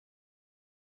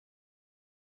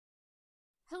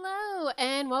Hello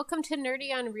and welcome to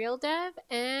Nerdy on Real Dev,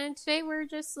 and today we're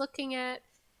just looking at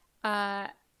uh,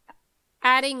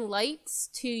 adding lights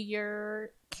to your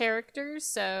characters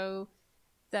so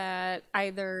that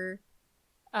either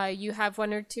you have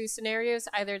one or two scenarios.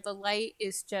 Either the light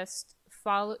is just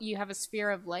you have a sphere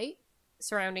of light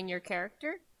surrounding your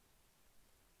character,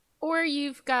 or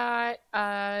you've got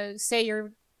say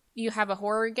you have a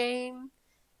horror game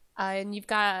and you've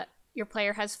got your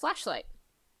player has flashlight.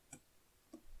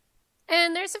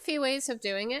 And there's a few ways of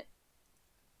doing it.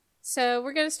 So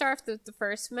we're going to start with the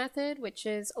first method, which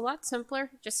is a lot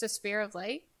simpler, just a sphere of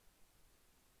light.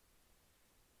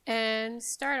 And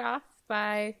start off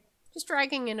by just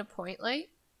dragging in a point light.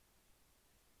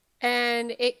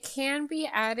 And it can be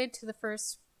added to the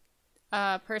first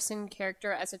person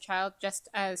character as a child just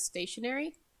as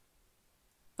stationary.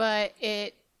 But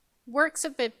it works a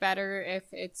bit better if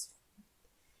it's,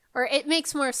 or it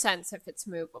makes more sense if it's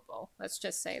movable. Let's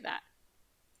just say that.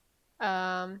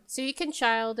 So you can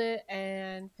child it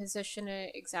and position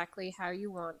it exactly how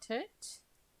you want it.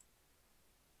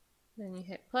 Then you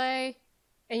hit play,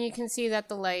 and you can see that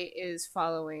the light is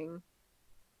following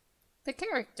the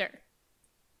character.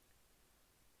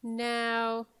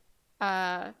 Now,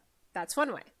 that's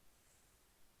one way.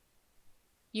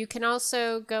 You can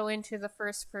also go into the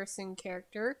first person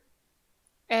character,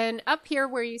 and up here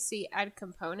where you see add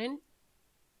component,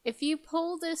 if you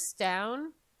pull this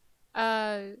down,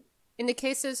 in the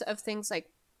cases of things like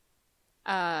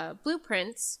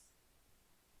blueprints,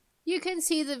 you can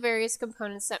see the various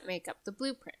components that make up the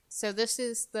blueprint. So this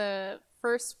is the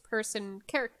first person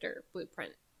character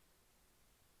blueprint.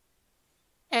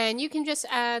 And you can just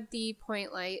add the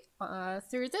point light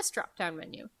through this drop down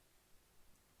menu.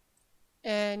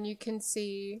 And you can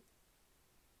see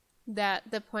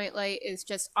that the point light is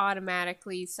just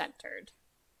automatically centered.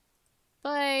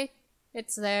 Play,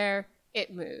 it's there,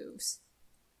 it moves.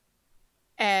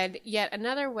 And yet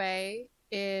another way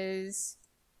is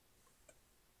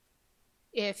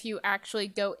if you actually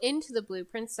go into the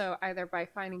blueprint, so either by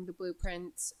finding the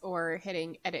blueprints or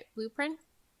hitting edit blueprint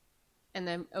and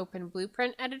then open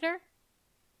blueprint editor,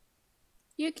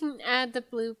 you can add the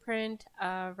blueprint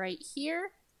right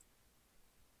here.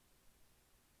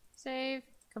 Save,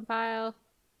 compile,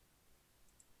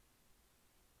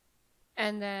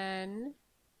 and then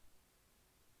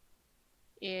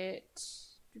it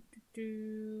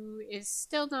is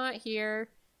still not here,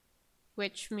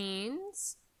 which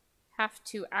means have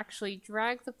to actually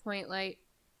drag the point light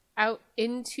out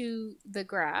into the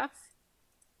graph.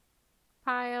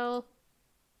 Pile.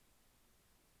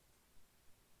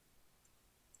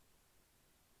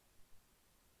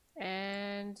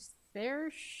 And there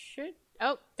should,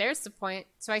 oh, there's the point.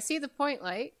 So I see the point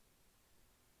light.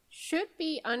 Should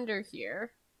be under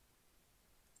here.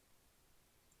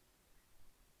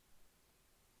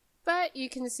 But you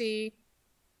can see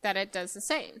that it does the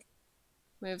same.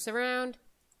 Moves around.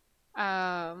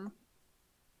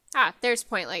 There's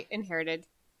point light inherited.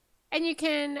 And you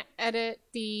can edit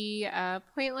the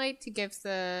point light to give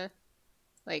the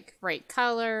right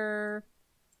color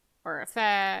or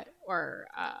effect or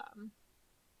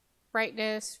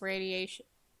brightness, radiation.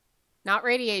 Not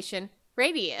radiation,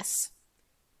 radius.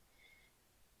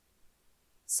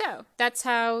 So that's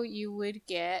how you would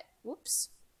get, whoops.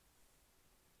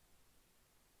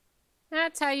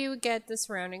 That's how you would get the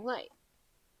surrounding light.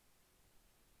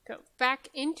 Go back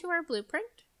into our blueprint.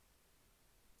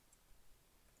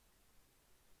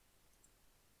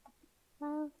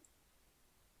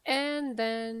 And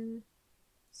then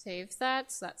save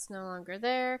that, so that's no longer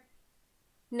there.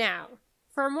 Now,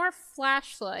 for a more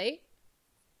flashlight,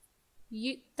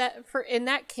 in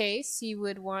that case, you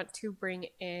would want to bring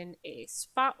in a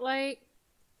spotlight.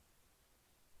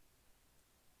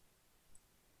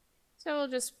 So we'll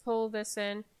just pull this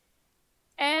in.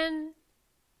 And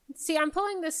see, I'm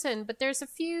pulling this in, but there's a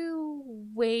few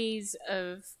ways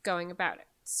of going about it.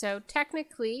 So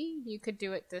technically, you could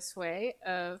do it this way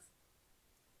of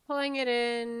pulling it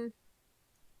in,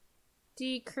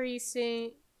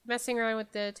 decreasing, messing around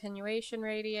with the attenuation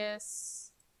radius,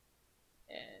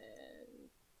 and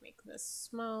make this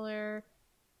smaller,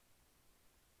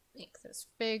 make this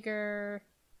bigger.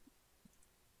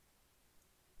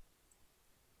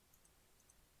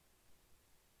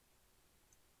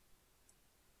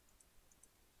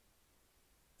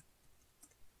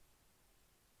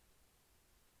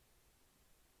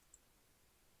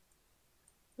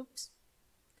 Oops.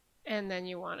 And then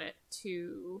you want it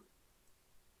to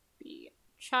be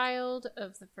a child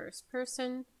of the first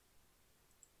person.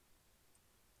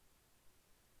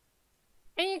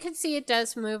 And you can see it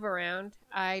does move around.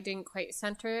 I didn't quite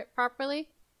center it properly.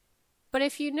 But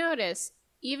if you notice,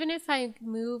 even if I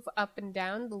move up and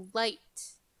down, the light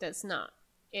does not.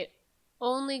 It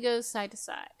only goes side to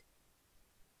side.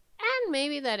 And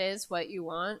maybe that is what you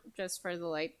want, just for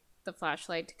the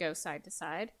flashlight to go side to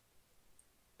side.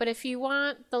 But if you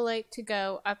want the light to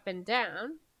go up and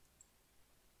down,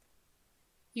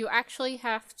 you actually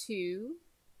have to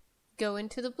go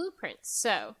into the blueprints.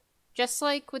 So, just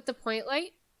like with the point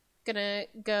light, gonna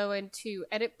go into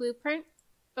Edit Blueprint,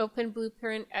 open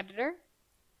Blueprint Editor.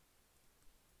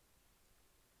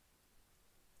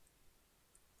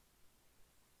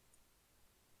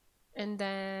 And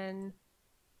then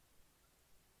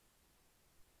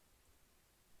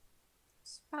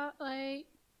Spotlight.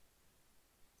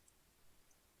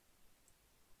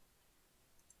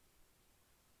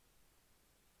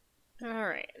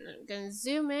 Alright, and I'm going to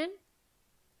zoom in.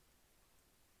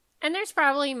 And there's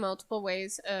probably multiple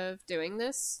ways of doing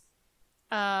this.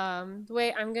 The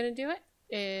way I'm going to do it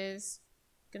is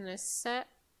going to set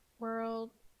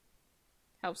world.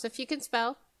 Helps if you can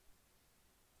spell.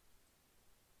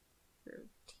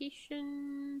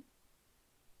 Rotation.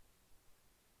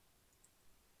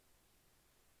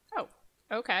 Oh,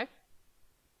 okay.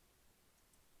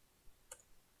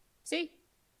 See?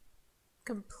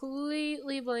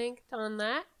 Completely blanked on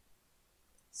that.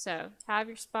 So, have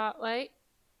your spotlight.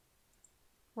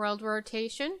 World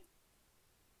rotation.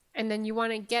 And then you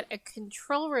want to get a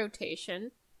control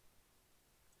rotation.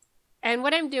 And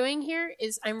what I'm doing here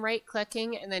is I'm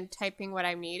right-clicking and then typing what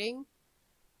I'm needing.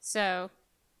 So,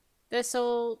 this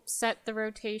will set the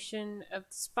rotation of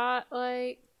the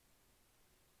spotlight.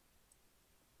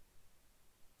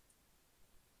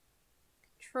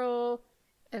 Control.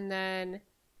 And then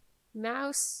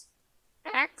mouse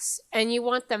X, and you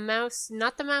want the mouse,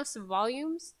 not the mouse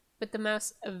volumes, but the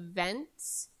mouse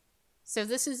events. So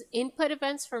this is input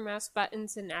events for mouse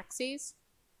buttons and axes.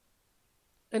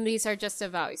 And these are just the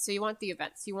values. So you want the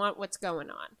events, you want what's going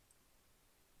on.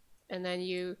 And then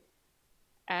you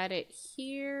add it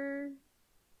here.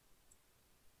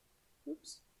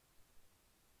 Oops.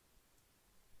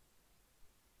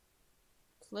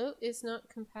 Float is not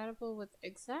compatible with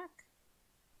exec.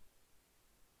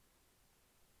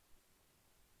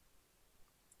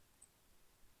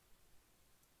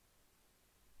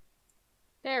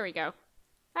 There we go.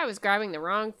 I was grabbing the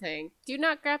wrong thing. Do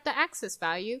not grab the axis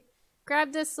value.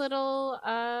 Grab this little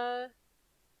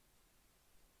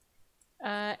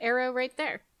arrow right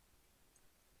there.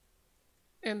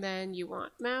 And then you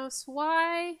want mouse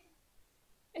Y.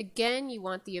 Again, you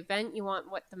want the event. You want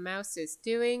what the mouse is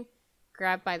doing.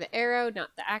 Grab by the arrow,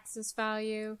 not the axis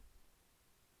value.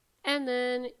 And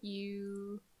then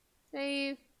you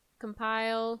save,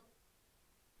 compile.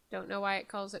 Don't know why it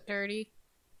calls it dirty.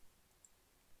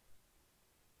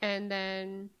 And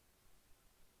then,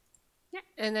 yeah,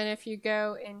 and then if you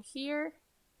go in here,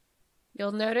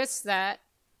 you'll notice that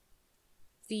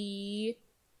the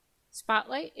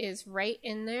spotlight is right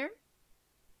in there.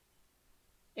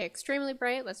 Extremely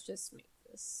bright. Let's just make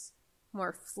this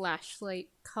more flashlight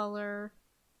color.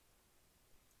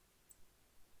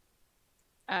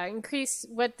 Increase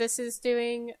what this is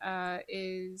doing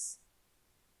is,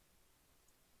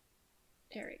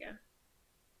 there we go.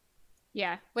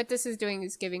 Yeah, what this is doing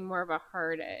is giving more of a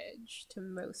hard edge to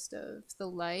most of the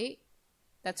light.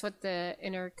 That's what the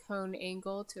inner cone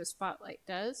angle to a spotlight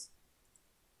does.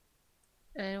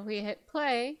 And if we hit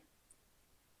play,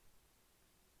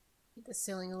 the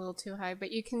ceiling a little too high,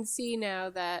 but you can see now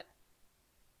that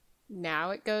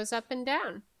now it goes up and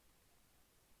down.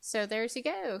 So there's you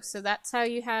go. So that's how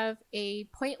you have a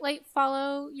point light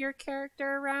follow your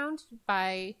character around,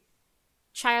 by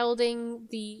childing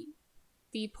the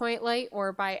point light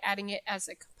or by adding it as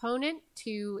a component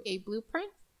to a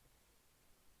blueprint,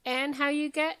 and how you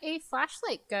get a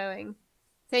flashlight going.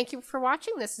 Thank you for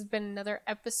watching. This has been another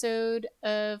episode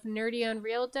of Nerdy on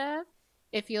Real Dev.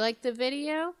 If you liked the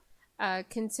video,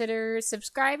 consider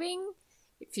subscribing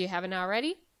if you haven't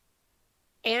already,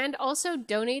 and also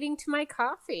donating to my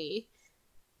coffee.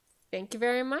 Thank you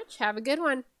very much. Have a good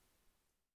one.